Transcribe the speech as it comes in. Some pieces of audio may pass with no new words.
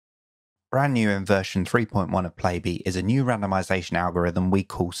Brand new in version 3.1 of PLAYBEAT is a new randomization algorithm we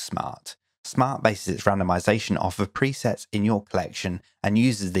call SMART. SMART bases its randomization off of presets in your collection and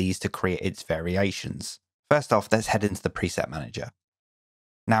uses these to create its variations. First off, let's head into the preset manager.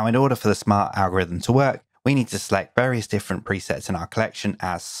 Now, in order for the SMART algorithm to work, we need to select various different presets in our collection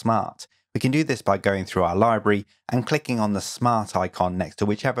as SMART. We can do this by going through our library and clicking on the SMART icon next to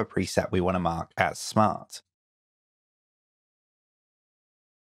whichever preset we want to mark as SMART.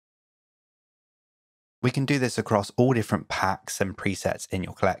 We can do this across all different packs and presets in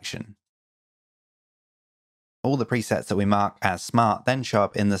your collection. All the presets that we mark as SMART then show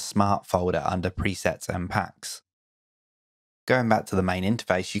up in the SMART folder under Presets and Packs. Going back to the main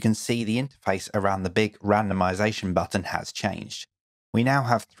interface, you can see the interface around the big randomization button has changed. We now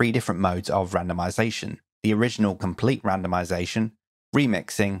have 3 different modes of randomization: the original complete randomization,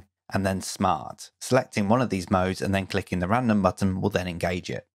 remixing, and then SMART. Selecting one of these modes and then clicking the random button will then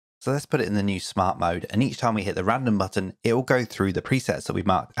engage it. So let's put it in the new SMART mode, and each time we hit the random button, it will go through the presets that we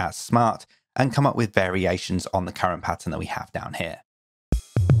marked as SMART and come up with variations on the current pattern that we have down here.